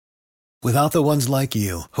Without the ones like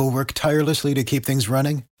you, who work tirelessly to keep things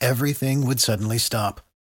running, everything would suddenly stop.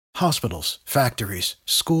 Hospitals, factories,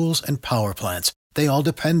 schools, and power plants, they all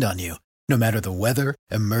depend on you. No matter the weather,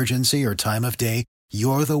 emergency, or time of day,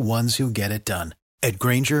 you're the ones who get it done. At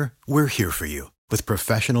Grainger, we're here for you with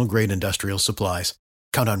professional-grade industrial supplies.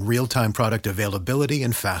 Count on real-time product availability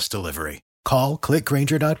and fast delivery. Call, click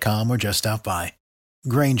Grainger.com, or just stop by.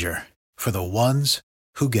 Grainger, for the ones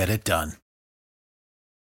who get it done.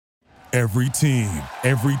 Every team,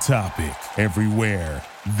 every topic, everywhere.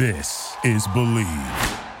 This is Believe.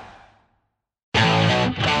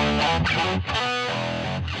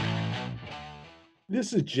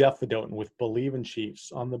 This is Jeff Fedotin with Believe in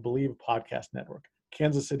Chiefs on the Believe Podcast Network,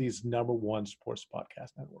 Kansas City's #1 sports podcast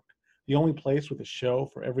network. The only place with a show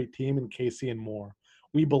for every team in KC and more.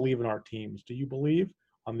 We believe in our teams. Do you believe?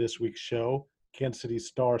 On this week's show, Kansas City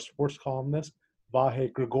Star sports columnist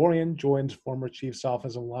Vahe Gregorian joins former Chiefs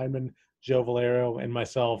offensive lineman Joe Valerio and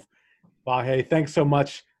myself. Vahe, thanks so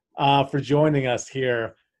much for joining us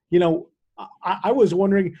here. You know, I was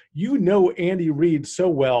wondering, you know Andy Reid so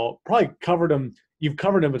well, probably covered him. You've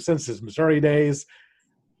covered him since his Missouri days.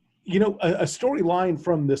 You know, a storyline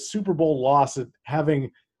from the Super Bowl loss,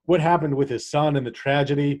 having what happened with his son and the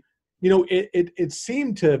tragedy. You know, it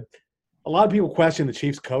seemed to – a lot of people question the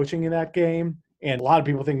Chiefs' coaching in that game, and a lot of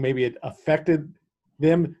people think maybe it affected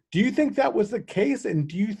them. Do you think that was the case? And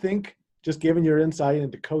do you think, just given your insight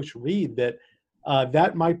into Coach Reid, that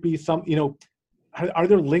that might be some – you know, are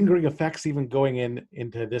there lingering effects even going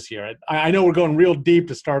into this year? I know we're going real deep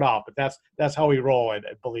to start off, but that's how we roll at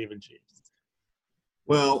Believe in Chiefs.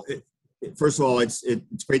 Well, first of all, it's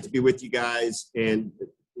great to be with you guys. And,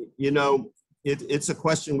 you know, it's a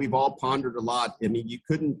question we've all pondered a lot. I mean, you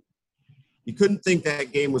couldn't think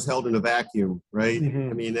that game was held in a vacuum, right? Mm-hmm.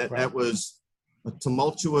 I mean, that was a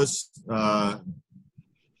tumultuous,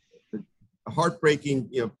 heartbreaking,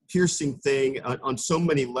 you know, piercing thing on so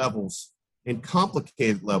many levels and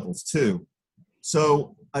complicated levels too.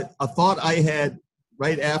 So a thought I had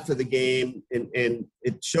right after the game, and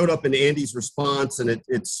it showed up in Andy's response, and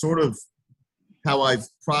it's sort of how I've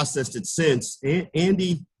processed it since.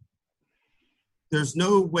 Andy, there's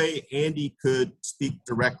no way Andy could speak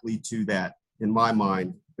directly to that in my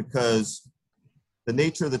mind, because the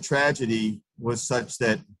nature of the tragedy was such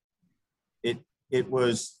that it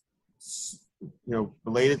was, you know,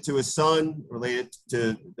 related to his son, related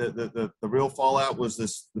to the real fallout was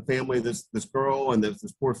the family, this girl and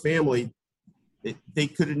this poor family. They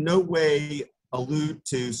could in no way allude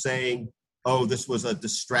to saying, oh, this was a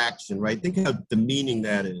distraction, right? Think how demeaning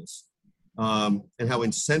that is, and how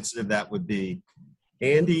insensitive that would be.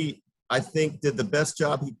 Andy, I think, did the best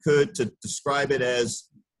job he could to describe it as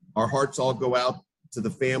our hearts all go out to the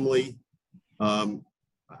family.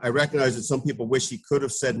 I recognize that some people wish he could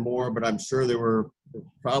have said more, but I'm sure there were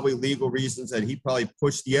probably legal reasons that he probably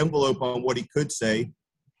pushed the envelope on what he could say,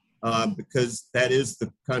 because that is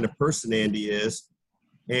the kind of person Andy is.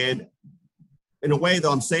 And in a way,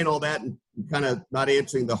 though, I'm saying all that and kind of not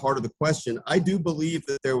answering the heart of the question. I do believe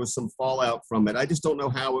that there was some fallout from it. I just don't know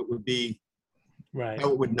how it would be, right? How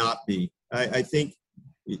it would not be. I think,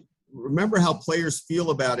 remember how players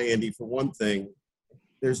feel about Andy, for one thing.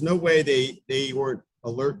 There's no way they weren't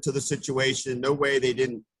alert to the situation. No way they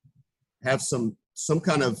didn't have some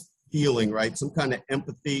kind of feeling, right? Some kind of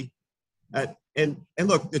empathy. And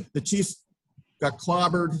look, the Chiefs got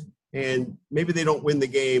clobbered, and maybe they don't win the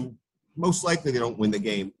game. Most likely they don't win the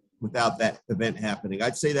game without that event happening.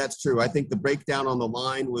 I'd say that's true. I think the breakdown on the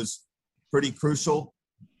line was pretty crucial,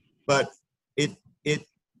 but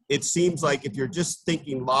it seems like if you're just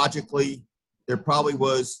thinking logically, there probably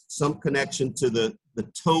was some connection to the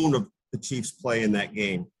tone of the Chiefs' play in that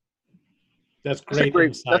game. That's great.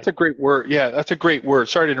 That's a great word. Yeah, that's a great word.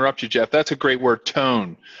 Sorry to interrupt you, Jeff. That's a great word,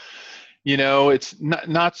 tone. You know, it's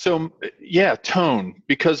not so – yeah, tone.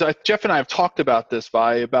 Because Jeff and I have talked about this,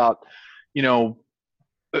 about, you know,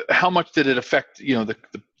 how much did it affect, you know, the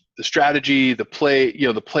strategy, the play, you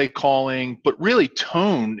know, the play calling, but really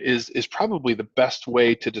tone is probably the best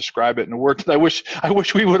way to describe it in a word that I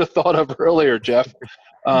wish we would have thought of earlier, Jeff.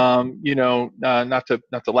 You know, not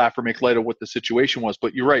to laugh or make light of what the situation was,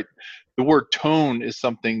 but you're right. The word tone is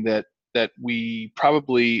something that we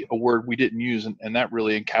probably a word we didn't use, and that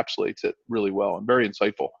really encapsulates it really well and very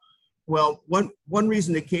insightful. Well, one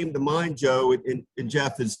reason that came to mind, Joe and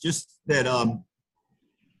Jeff, is just that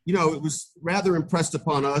you know, it was rather impressed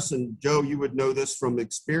upon us, and Joe, you would know this from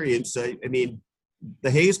experience. I mean, the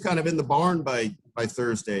hay's kind of in the barn by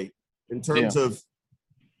Thursday in terms of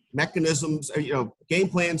mechanisms. You know, game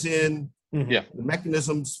plans in. Yeah. The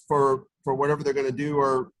mechanisms for whatever they're going to do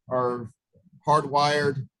are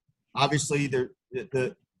hardwired. obviously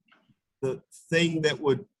the thing that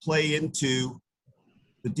would play into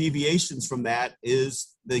the deviations from that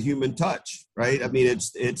is the human touch, right? I mean,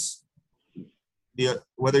 it's the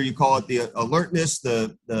whether you call it the alertness,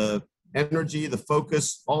 the energy, the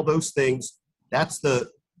focus, all those things.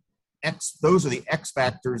 Those are the X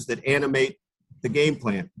factors that animate the game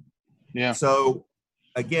plan. Yeah. So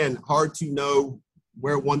again, hard to know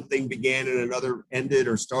where one thing began and another ended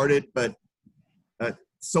or started, but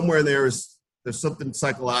somewhere there's something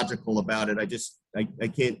psychological about it. I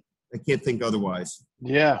can't think otherwise.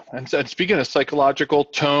 Yeah, and speaking of psychological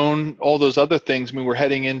tone, all those other things. I mean, we're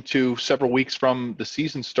heading into several weeks from the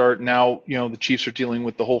season start. Now, the Chiefs are dealing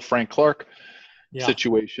with the whole Frank Clark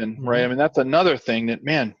situation, right? Mm-hmm. I mean, that's another thing that,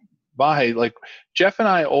 man, like Jeff and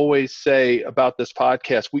I always say about this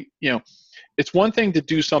podcast, it's one thing to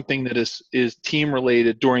do something that is team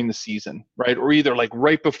related during the season, right? Or either like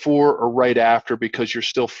right before or right after because you're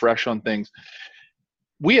still fresh on things.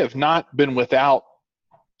 We have not been without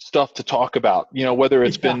stuff to talk about, whether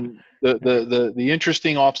it's been the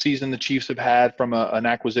interesting offseason the Chiefs have had from an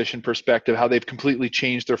acquisition perspective, how they've completely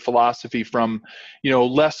changed their philosophy from,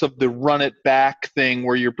 less of the run it back thing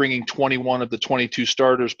where you're bringing 21 of the 22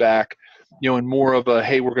 starters back, and more of a,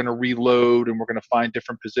 hey, we're going to reload and we're going to find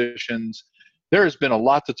different positions. There has been a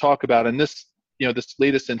lot to talk about. And this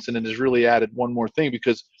latest incident has really added one more thing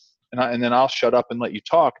because, and then I'll shut up and let you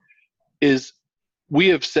talk, is we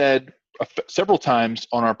have said several times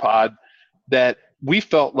on our pod that we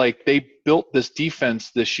felt like they built this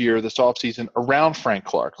defense this year, this offseason, around Frank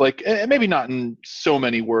Clark. Like, maybe not in so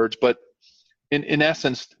many words, but in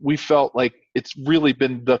essence, we felt like it's really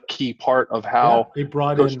been the key part of how Coach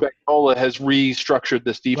Spagnuolo has restructured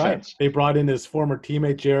this defense. Right. They brought in his former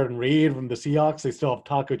teammate Jared Reed from the Seahawks. They still have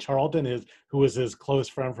Taco Charlton, who was his close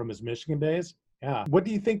friend from his Michigan days. Yeah. What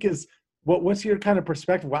do you think is what's your kind of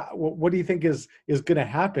perspective? What do you think is going to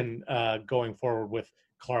happen going forward with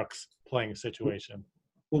Clark's playing situation?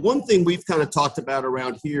 Well, one thing we've kind of talked about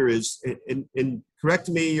around here is, and correct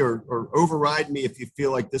me or override me if you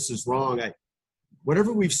feel like this is wrong.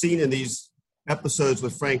 Whatever we've seen in these episodes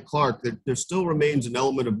with Frank Clark, there still remains an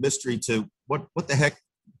element of mystery to what the heck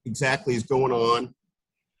exactly is going on.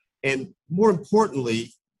 And more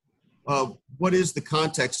importantly, what is the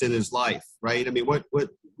context in his life, right? I mean,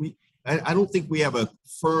 I don't think we have a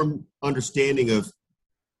firm understanding of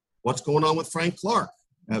what's going on with Frank Clark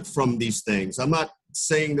from these things. I'm not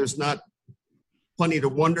saying there's not plenty to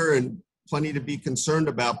wonder and plenty to be concerned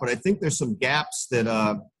about, but I think there's some gaps that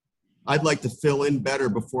I'd like to fill in better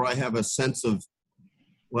before I have a sense of,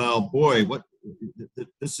 well, boy,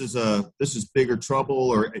 this is bigger trouble.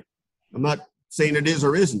 Or I'm not saying it is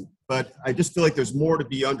or isn't, but I just feel like there's more to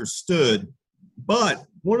be understood. But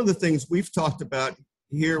one of the things we've talked about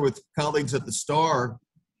here with colleagues at the Star,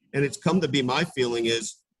 and it's come to be my feeling,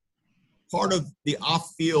 is part of the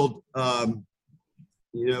off-field,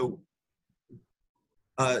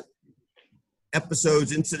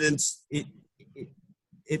 episodes, incidents. It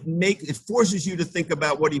forces you to think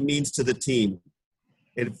about what he means to the team.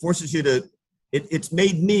 It forces you to. It's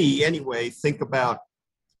made me anyway think about,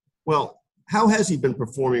 well, how has he been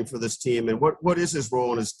performing for this team, and what is his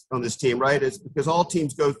role on this team, right? It's because all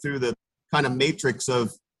teams go through the kind of matrix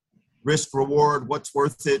of risk reward, what's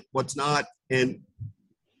worth it, what's not. And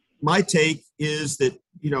my take is that,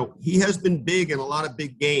 he has been big in a lot of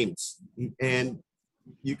big games, and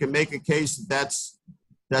you can make a case that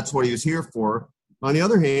that's what he was here for. On the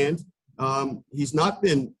other hand, he's not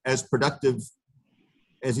been as productive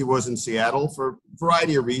as he was in Seattle for a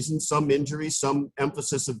variety of reasons, some injuries, some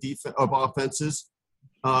emphasis of offenses.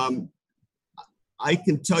 I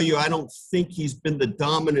can tell you, I don't think he's been the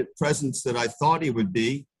dominant presence that I thought he would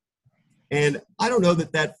be. And I don't know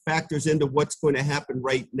that factors into what's going to happen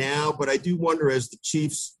right now, but I do wonder, as the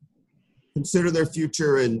Chiefs consider their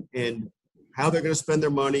future and how they're going to spend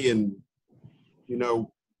their money, and,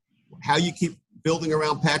 how you keep building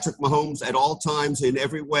around Patrick Mahomes at all times in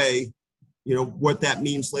every way, what that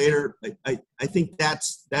means later. I think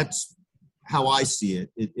that's how I see it.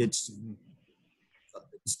 It's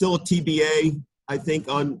still a TBA, I think,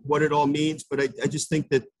 on what it all means, but I just think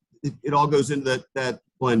that it all goes into that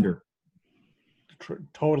blender.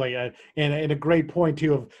 Totally. And a great point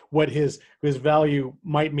too of what his value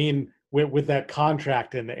might mean with that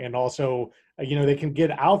contract, and also, they can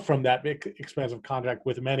get out from that big expensive contract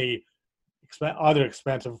with many other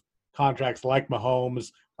expensive contracts like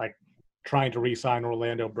Mahomes, like trying to re-sign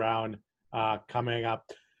Orlando Brown coming up.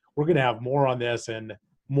 We're going to have more on this and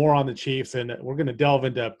more on the Chiefs, and we're going to delve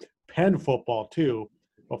into Penn football too.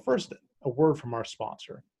 But first, a word from our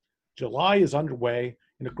sponsor. July is underway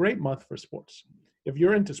and a great month for sports. If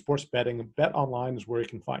you're into sports betting, Bet Online is where you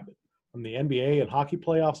can find it. From the NBA and hockey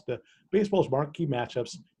playoffs to baseball's marquee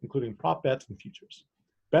matchups, including prop bets and futures.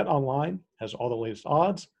 Bet Online has all the latest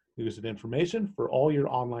odds, news, and information for all your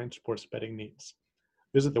online sports betting needs.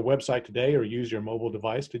 Visit the website today or use your mobile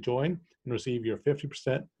device to join and receive your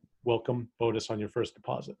 50% welcome bonus on your first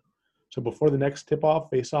deposit. So before the next tip-off,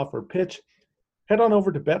 face-off, or pitch, head on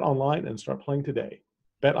over to Bet Online and start playing today.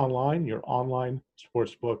 Bet Online, your online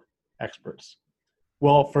sportsbook experts.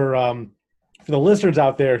 Well, for the listeners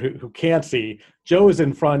out there who can't see, Joe is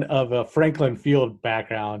in front of a Franklin Field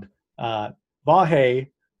background. Vahe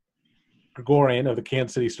Gregorian of the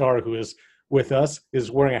Kansas City Star, who is with us,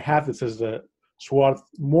 is wearing a hat that says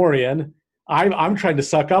Swarthmorian. I'm trying to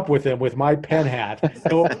suck up with him with my Penn hat.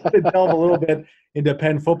 So we're going to delve a little bit into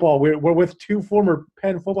Penn football. We're with two former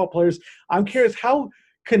Penn football players. I'm curious, how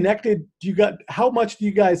connected how much do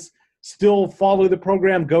you guys still follow the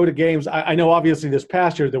program, go to games? I know obviously this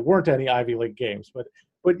past year there weren't any Ivy League games, but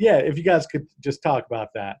yeah, if you guys could just talk about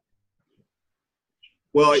that.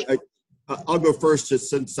 Well, I'll go first, just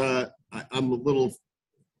since I'm a little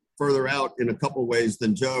further out in a couple ways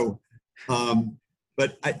than Joe.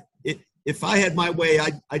 But if I had my way,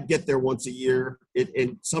 I'd get there once a year.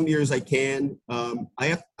 In some years I can.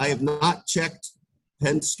 I have not checked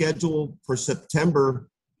Penn's schedule for September,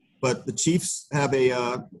 but the Chiefs have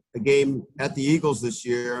a game at the Eagles this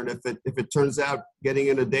year, and if it turns out getting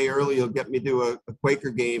in a day early will get me to a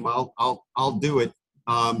Quaker game, I'll do it.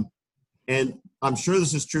 And I'm sure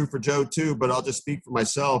this is true for Joe too, but I'll just speak for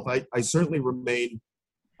myself. I certainly remain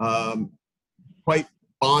quite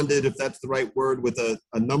bonded, if that's the right word, with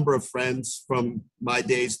a number of friends from my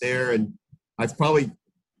days there. And I've probably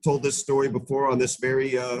told this story before on this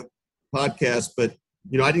very podcast, but,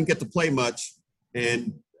 I didn't get to play much.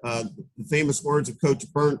 And the famous words of Coach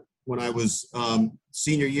Burnt when I was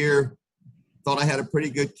senior year, thought I had a pretty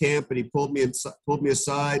good camp, and he pulled me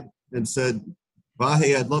aside and said,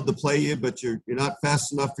 Vahe, I'd love to play you, but you're not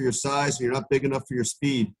fast enough for your size, and you're not big enough for your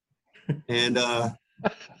speed. And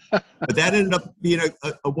but that ended up being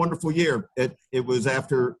a wonderful year. It was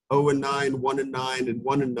after 0-9, 1-9, and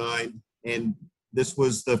 1-9, and this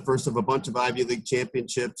was the first of a bunch of Ivy League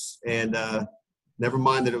championships. And never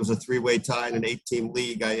mind that it was a three-way tie in an 8-team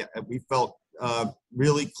league. We felt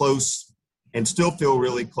really close, and still feel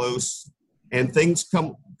really close. And things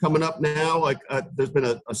coming up now, like there's been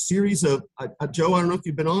a series of Joe, I don't know if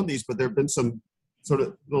you've been on these, but there have been some sort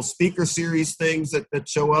of little speaker series things that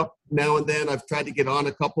show up now and then. I've tried to get on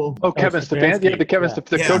a couple. Oh, Kevin Stefanski. Yeah,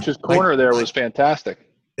 the Coach's Corner there was fantastic.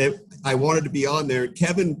 I wanted to be on there.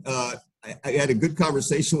 Kevin, I had a good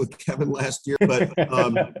conversation with Kevin last year, but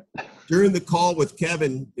during the call with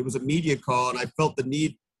Kevin, it was a media call, and I felt the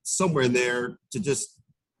need somewhere in there to just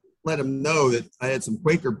let him know that I had some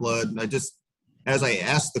Quaker blood. And as I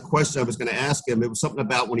asked the question I was going to ask him, it was something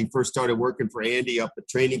about when he first started working for Andy up at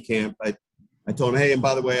training camp. I told him, hey, and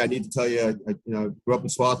by the way, I need to tell you, I grew up in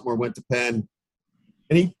Swarthmore, went to Penn.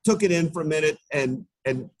 And he took it in for a minute and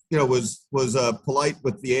was polite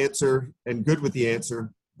with the answer and good with the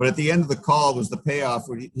answer. But at the end of the call was the payoff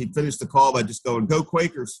where he finished the call by just going, "Go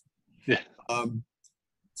Quakers." Yeah.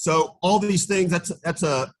 So all these things, that's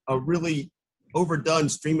a really overdone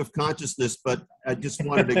stream of consciousness, but I just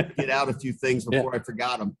wanted to get out a few things before I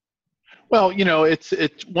forgot them. Well,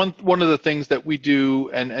 it's one of the things that we do,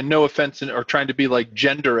 and no offense or trying to be like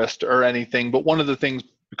genderist or anything, but one of the things,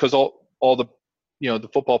 because all the the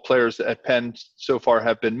football players at Penn so far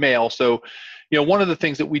have been male. So, one of the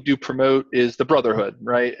things that we do promote is the brotherhood,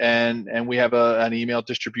 right? And we have an email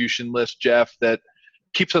distribution list, Jeff, that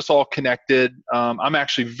keeps us all connected. I'm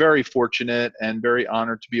actually very fortunate and very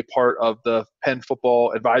honored to be a part of the Penn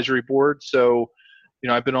Football Advisory Board. So,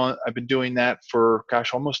 I've been doing that for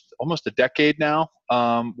almost a decade now,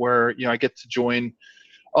 where I get to join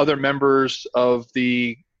other members of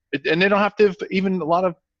and they don't have to even, a lot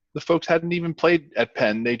of the folks hadn't even played at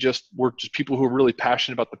Penn. They were just people who are really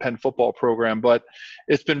passionate about the Penn football program. But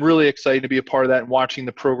it's been really exciting to be a part of that and watching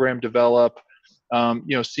the program develop.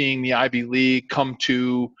 Seeing the Ivy League come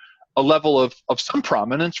to a level of some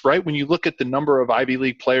prominence, right? When you look at the number of Ivy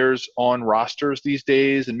League players on rosters these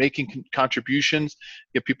days and making contributions,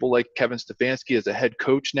 you have people like Kevin Stefanski as a head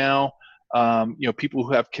coach now, people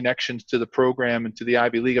who have connections to the program and to the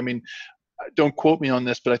Ivy League. I mean, don't quote me on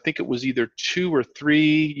this, but I think it was either 2 or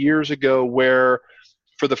 3 years ago where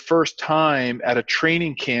for the first time at a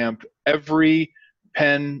training camp, every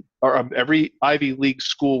Penn or every Ivy League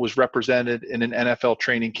school was represented in an NFL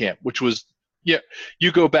training camp, which was,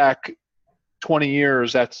 you go back 20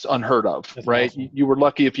 years, that's unheard of, That's right? awesome. You were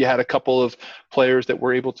lucky if you had a couple of players that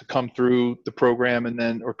were able to come through the program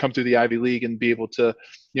or come through the Ivy League and be able to,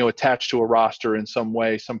 attach to a roster in some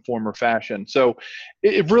way, some form or fashion. So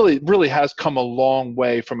it really, really has come a long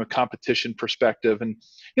way from a competition perspective. And,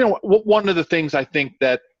 one of the things I think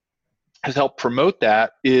that has helped promote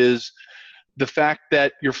that is the fact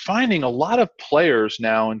that you're finding a lot of players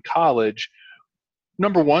now in college.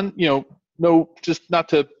 Number one, no, just not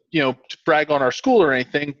to, to brag on our school or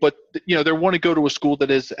anything, but they want to go to a school that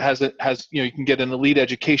has you can get an elite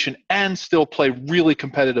education and still play really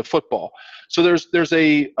competitive football. So there's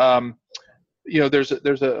an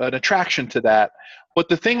attraction to that. But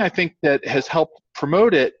the thing I think that has helped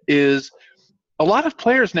promote it is a lot of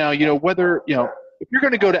players now, whether, if you're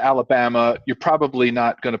going to go to Alabama, you're probably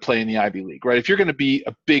not going to play in the Ivy League, right? If you're going to be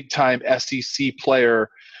a big time SEC player,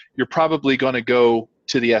 you're probably going to go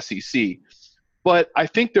to the SEC. But I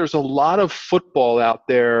think there's a lot of football out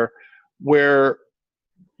there where,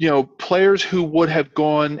 players who would have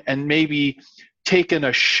gone and maybe taken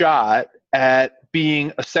a shot at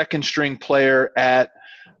being a second string player at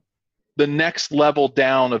the next level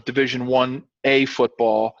down of Division 1A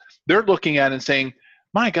football, they're looking at it and saying,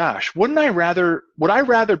 my gosh, would I rather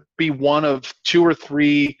be one of 2 or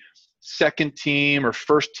 3 second team or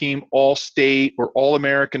first team All-State or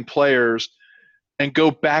All-American players and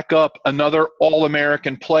go back up another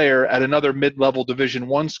All-American player at another mid-level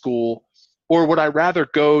Division I school, or would I rather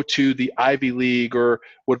go to the Ivy League, or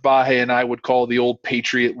what Vahe and I would call the old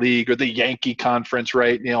Patriot League or the Yankee Conference,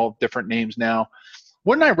 right? Different names now.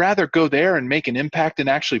 Wouldn't I rather go there and make an impact and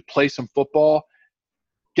actually play some football,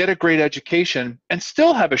 get a great education, and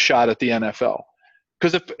still have a shot at the NFL?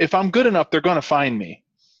 Because if I'm good enough, they're going to find me.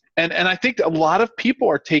 And I think a lot of people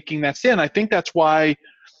are taking that stand. I think that's why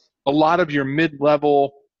a lot of your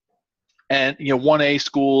mid-level and 1A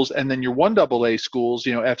schools and then your 1AA schools,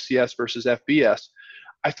 FCS versus FBS,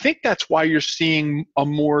 I think that's why you're seeing a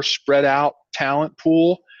more spread out talent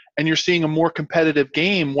pool, and you're seeing a more competitive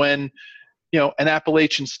game when an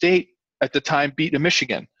Appalachian State at the time beat a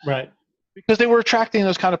Michigan, Right? Because they were attracting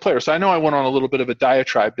those kind of players. So I know I went on a little bit of a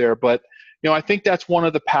diatribe there, but I think that's one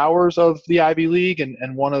of the powers of the Ivy League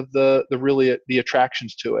and one of the really the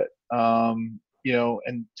attractions to it. And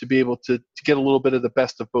to be able to get a little bit of the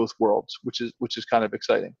best of both worlds, which is kind of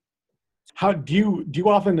exciting. How do you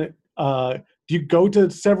often do you go to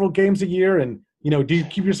several games a year, and do you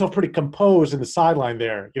keep yourself pretty composed in the sideline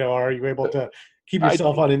there? Are you able to keep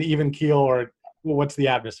yourself on an even keel, or what's the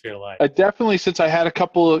atmosphere like? Definitely, since I had a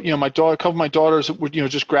couple of a couple of my daughters were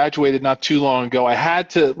just graduated not too long ago, I had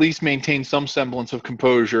to at least maintain some semblance of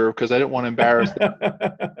composure because I didn't want to embarrass them.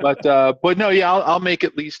 But no, yeah, I'll make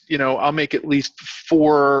at least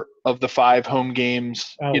 4 of the 5 home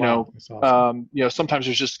games. Oh, wow. That's awesome. Sometimes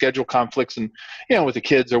there's just schedule conflicts, and with the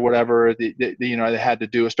kids or whatever they had to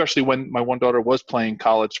do. Especially when my one daughter was playing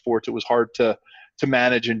college sports, it was hard to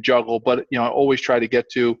manage and juggle. But I always try to get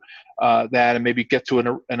to that and maybe get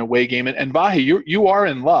to an away game. And Vahe, you are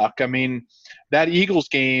in luck. I mean, that Eagles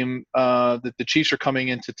game that the Chiefs are coming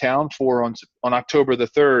into town for on October the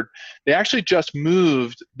 3rd, they actually just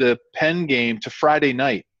moved the Penn game to Friday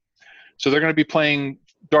night. So they're going to be playing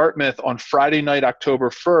Dartmouth on Friday night,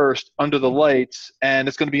 October 1st, under the lights, and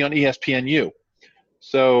it's going to be on ESPNU.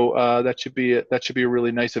 So that should be a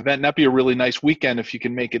really nice event. And that'd be a really nice weekend if you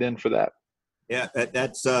can make it in for that. Yeah,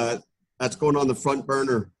 that's going on the front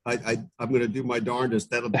burner. I'm going to do my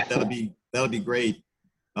darndest. That'll be great.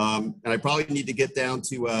 And I probably need to get down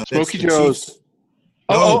to Smoky Joe's. Chiefs.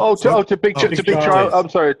 To Big Charlie. I'm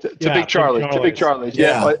sorry, to Big Charlie. To Big Charlie's.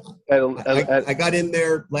 Yeah. I got in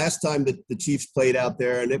there last time that the Chiefs played out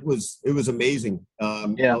there, and it was amazing.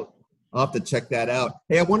 Yeah. I'll have to check that out.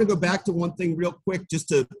 Hey, I want to go back to one thing real quick.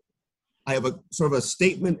 I have a sort of a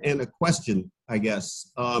statement and a question, I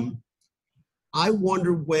guess. I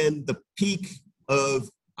wonder when the peak of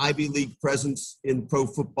Ivy League presence in pro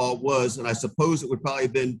football was, and I suppose it would probably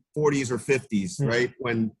have been 40s or 50s, right?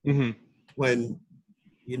 When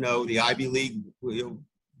the Ivy League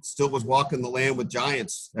still was walking the land with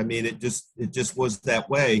giants. I mean, it just was that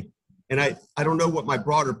way. And I don't know what my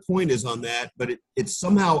broader point is on that, but it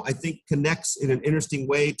somehow, I think, connects in an interesting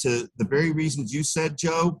way to the very reasons you said,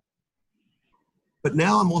 Joe. But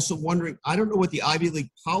now I'm also wondering, I don't know what the Ivy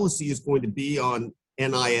League policy is going to be on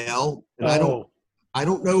NIL, and I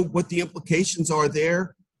don't know what the implications are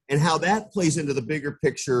there and how that plays into the bigger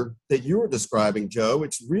picture that you were describing, Joe.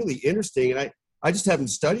 It's really interesting, and I just haven't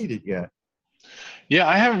studied it yet. Yeah,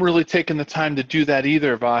 I haven't really taken the time to do that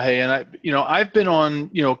either, Vahe. And I've been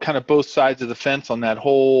on, kind of both sides of the fence on that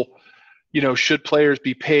whole, should players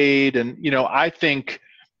be paid? And, I think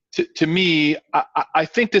to me, I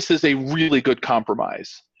think this is a really good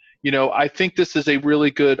compromise. I think this is a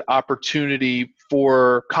really good opportunity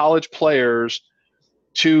for college players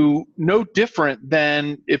to no different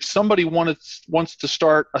than if somebody wants to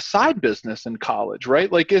start a side business in college,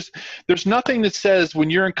 right? Like there's nothing that says when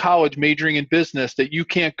you're in college majoring in business that you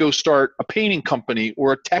can't go start a painting company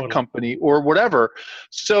or a tech company or whatever.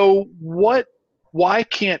 So why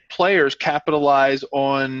can't players capitalize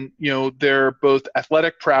on, their both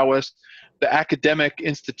athletic prowess, the academic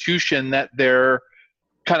institution that they're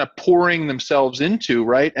kind of pouring themselves into,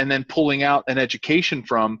 right? And then pulling out an education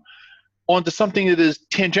from, onto something that is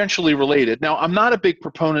tangentially related. Now, I'm not a big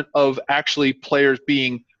proponent of actually players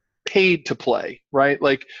being paid to play, right?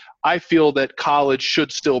 Like, I feel that college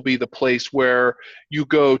should still be the place where you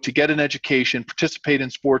go to get an education, participate in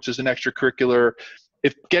sports as an extracurricular.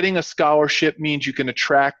 If getting a scholarship means you can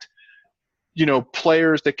attract,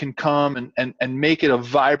 players that can come and make it a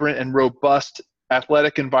vibrant and robust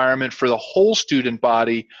athletic environment for the whole student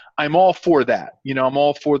body, I'm all for that. I'm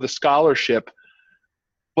all for the scholarship.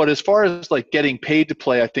 But as far as like getting paid to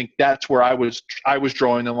play, I think that's where I was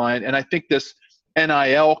drawing the line. And I think this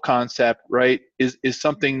NIL concept, right, is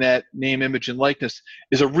something that name, image, and likeness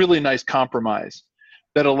is a really nice compromise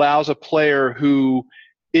that allows a player who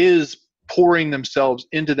is pouring themselves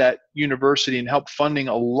into that university and help funding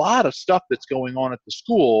a lot of stuff that's going on at the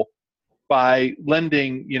school by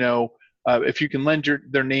lending, if you can lend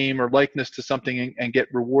their name or likeness to something and get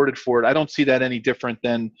rewarded for it. I don't see that any different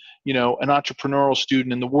than, an entrepreneurial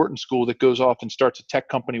student in the Wharton School that goes off and starts a tech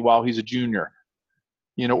company while he's a junior,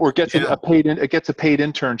 or gets a paid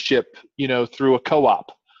internship, through a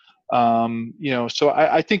co-op. So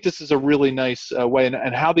I think this is a really nice way,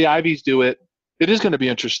 and how the Ivies do it. It is going to be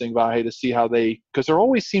interesting, Vahe, to see how because there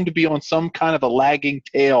always seem to be on some kind of a lagging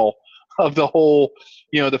tail of the whole,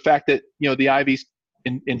 the fact that, the Ivies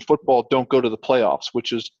in football don't go to the playoffs,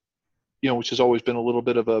 which has always been a little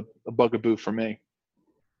bit of a bugaboo for me.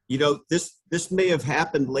 This may have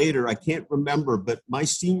happened later. I can't remember, but my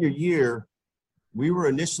senior year, we were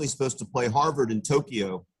initially supposed to play Harvard in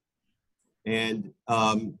Tokyo, and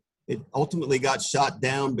it ultimately got shot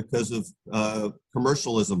down because of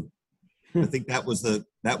commercialism. I think that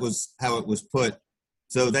was how it was put.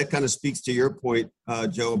 So that kind of speaks to your point,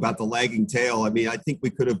 Joe, about the lagging tail. I mean, I think we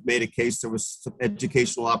could have made a case there was some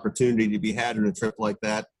educational opportunity to be had in a trip like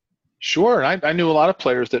that. Sure. I knew a lot of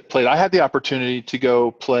players that played. I had the opportunity to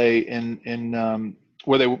go play in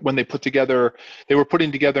when they were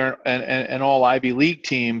putting together an all Ivy League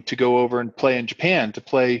team to go over and play in Japan, to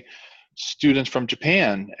play students from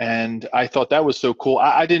Japan. And I thought that was so cool.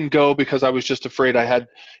 I didn't go because I was just afraid I had,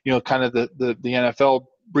 kind of the NFL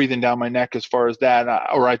breathing down my neck as far as that,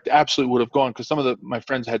 or I absolutely would have gone, because some of my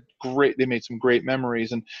friends they made some great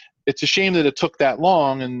memories. And it's a shame that it took that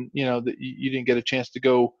long, and, that you didn't get a chance to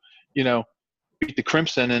go, beat the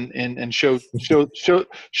Crimson and show the,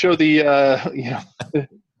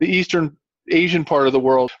 the Eastern Asian part of the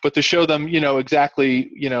world, but to show them,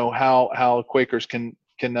 exactly, how Quakers can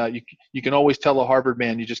you can always tell a Harvard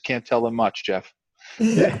man, you just can't tell them much, Jeff.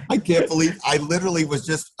 I can't believe I literally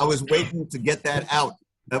I was waiting to get that out.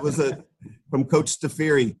 That was from Coach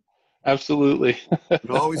Stafiri. Absolutely. You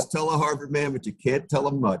can always tell a Harvard man, but you can't tell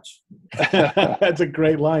him much. That's a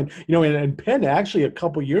great line. And Penn actually a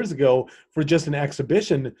couple years ago, for just an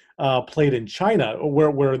exhibition, played in China,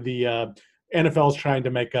 where the NFL is trying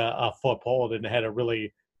to make a foothold, and had a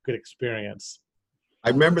really good experience. I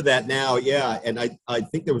remember that now, yeah. And I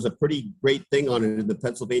think there was a pretty great thing on it in the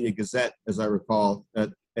Pennsylvania Gazette, as I recall.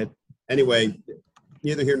 Anyway,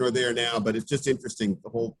 neither here nor there now, but it's just interesting, the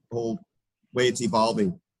whole way it's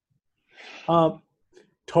evolving.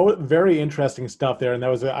 Very interesting stuff there, and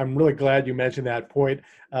I'm really glad you mentioned that point,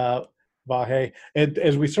 Vahe. And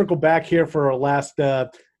as we circle back here for our last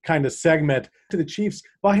kind of segment to the Chiefs,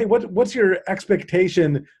 Vahe, what's your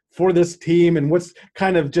expectation for this team, and what's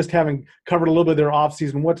kind of, just having covered a little bit of their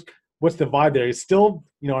offseason, what's the vibe there?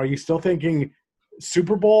 Are you still thinking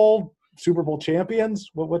Super Bowl champions?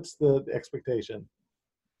 What's the expectation?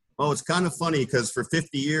 Well, it's kind of funny because for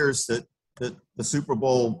 50 years that the Super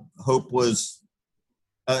Bowl hope was,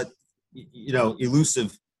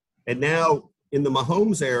 elusive. And now in the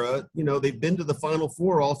Mahomes era, they've been to the Final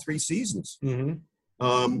Four all 3 seasons.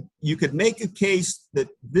 Mm-hmm. You could make a case that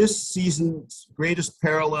this season's greatest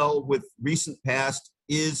parallel with recent past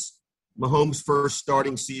is Mahomes' first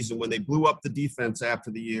starting season, when they blew up the defense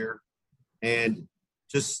after the year and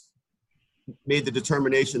just made the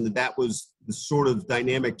determination that was the sort of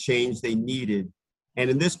dynamic change they needed. And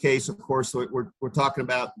in this case, of course, we're talking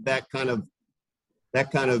about that kind of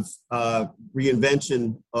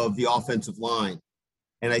reinvention of the offensive line.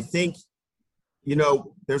 And I think,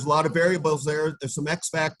 there's a lot of variables there. There's some X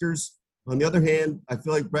factors. On the other hand, I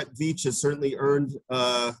feel like Brett Veach has certainly earned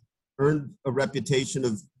a reputation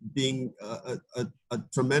of being a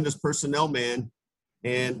tremendous personnel man.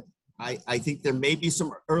 And I think there may be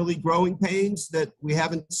some early growing pains that we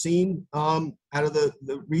haven't seen out of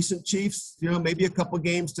the recent Chiefs. Maybe a couple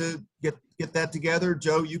games to get that together.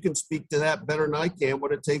 Joe, you can speak to that better than I can,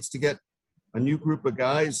 what it takes to get a new group of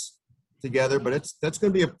guys together. But that's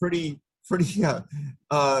going to be a pretty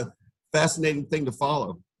fascinating thing to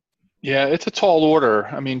follow. Yeah, it's a tall order.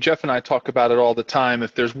 I mean, Jeff and I talk about it all the time.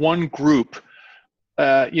 If there's one group,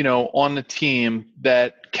 on the team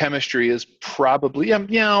that chemistry is probably,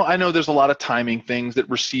 I know there's a lot of timing things that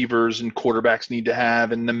receivers and quarterbacks need to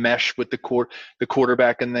have, and the mesh with the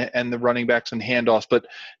quarterback and the running backs and handoffs. But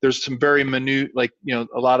there's some very minute,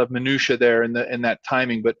 a lot of minutia there in that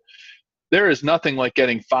timing. But there is nothing like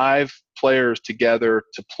getting 5 players together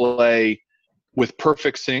to play with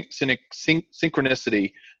perfect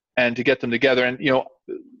synchronicity and to get them together. And,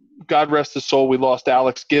 God rest his soul, we lost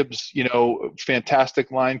Alex Gibbs,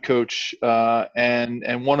 fantastic line coach,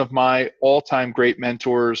 and one of my all-time great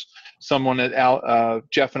mentors, someone that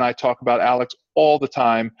Jeff and I talk about Alex all the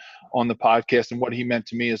time on the podcast and what he meant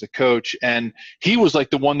to me as a coach. And he was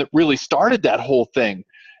like the one that really started that whole thing.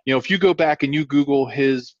 If you go back and you Google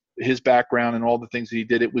his background and all the things that he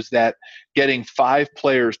did, it was that getting 5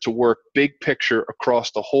 players to work big picture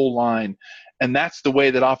across the whole line. And that's the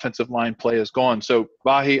way that offensive line play has gone. So,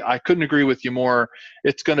 Vahe, I couldn't agree with you more.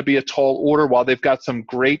 It's going to be a tall order. While they've got some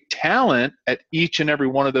great talent at each and every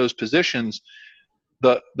one of those positions,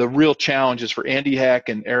 the real challenge is for Andy Heck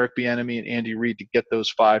and Eric Bieniemy and Andy Reid to get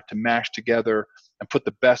those 5 to mash together and put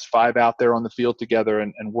the best 5 out there on the field together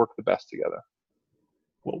and work the best together.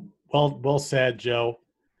 Well said, Joe.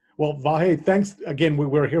 Well, Vahe, thanks again.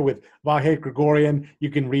 We're here with Vahe Gregorian.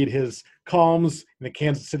 You can read his columns in the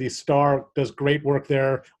Kansas City Star. Does great work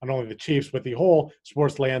there, not only the Chiefs, but the whole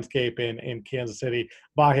sports landscape in Kansas City.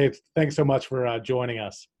 Vahe, thanks so much for joining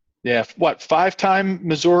us. Yeah, 5-time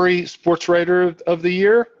Missouri Sports Writer of the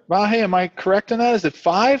Year? Vahe, am I correct in that? Is it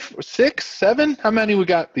 5, 6, 7? How many we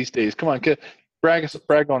got these days? Come on,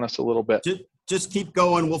 brag on us a little bit. Just keep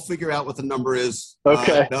going. We'll figure out what the number is.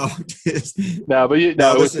 Okay.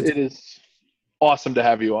 It is awesome to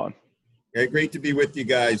have you on. Yeah, great to be with you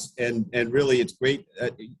guys, and really, it's great.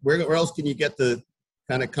 Where else can you get the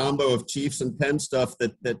kind of combo of Chiefs and Penn stuff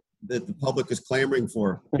that the public is clamoring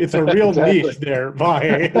for? It's a real niche there,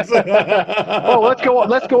 Vahe. Well,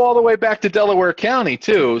 let's go all the way back to Delaware County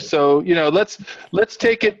too. So let's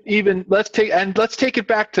take it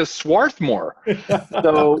back to Swarthmore.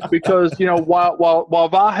 So because while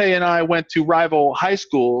Vahe and I went to rival high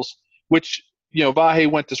schools, which Vahe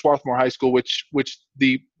went to Swarthmore High School, which was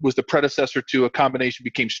the predecessor to a combination,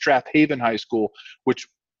 became Strathaven High School, which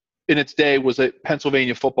in its day was a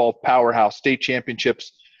Pennsylvania football powerhouse, state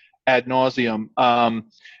championships ad nauseum.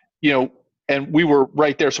 And we were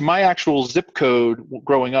right there. So my actual zip code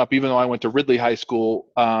growing up, even though I went to Ridley High School,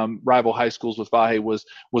 rival high schools with Vahe was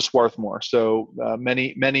Swarthmore. So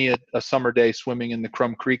many a summer day swimming in the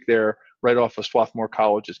Crum Creek there, right off of Swarthmore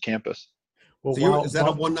College's campus. Well, is that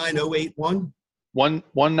a 19081?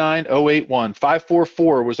 19081.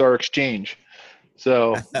 544 was our exchange.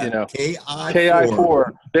 So,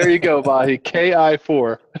 KI4. There you go, Vahe.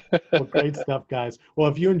 KI4. Well, great stuff, guys.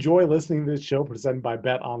 Well, if you enjoy listening to this show presented by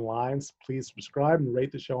Bet Online, please subscribe and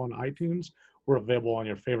rate the show on iTunes. We're available on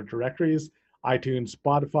your favorite directories: iTunes,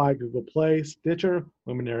 Spotify, Google Play, Stitcher,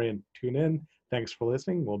 Luminary, and TuneIn. Thanks for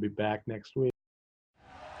listening. We'll be back next week.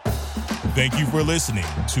 Thank you for listening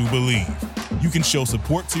to Believe. You can show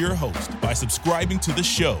support to your host by subscribing to the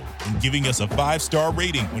show and giving us a 5-star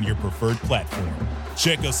rating on your preferred platform.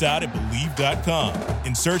 Check us out at Believe.com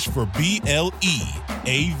and search for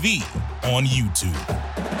BLEAV on YouTube.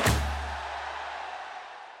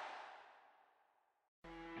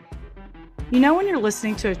 You know when you're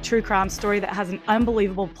listening to a true crime story that has an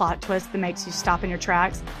unbelievable plot twist that makes you stop in your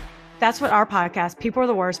tracks? That's what our podcast, People Are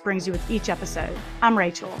the Worst, brings you with each episode. I'm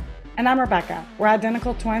Rachel. And I'm Rebecca. We're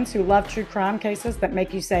identical twins who love true crime cases that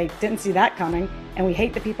make you say, didn't see that coming, and we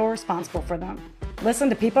hate the people responsible for them. Listen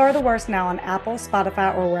to People Are the Worst now on Apple,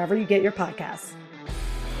 Spotify, or wherever you get your podcasts.